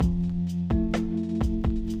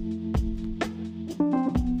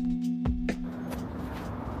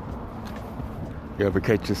You ever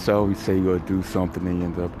catch yourself, you say you're gonna do something and you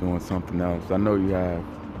end up doing something else? I know you have.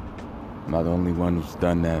 I'm not the only one who's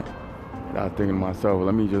done that. And I was thinking to myself, well,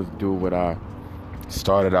 let me just do what I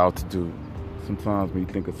started out to do. Sometimes when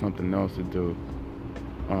you think of something else to do,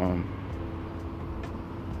 um,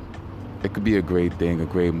 it could be a great thing, a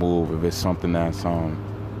great move if it's something that's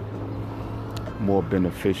more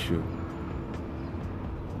beneficial.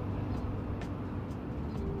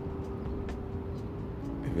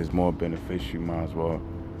 If it's more beneficial, you might as well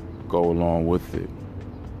go along with it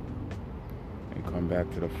and come back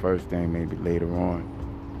to the first thing maybe later on.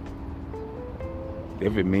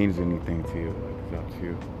 If it means anything to you, like, it's up to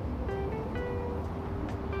you.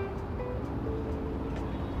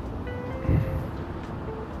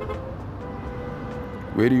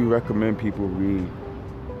 Where do you recommend people read?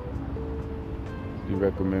 Do you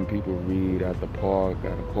recommend people read at the park,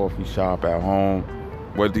 at a coffee shop, at home?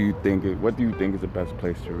 What do you think is the best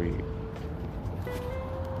place to read?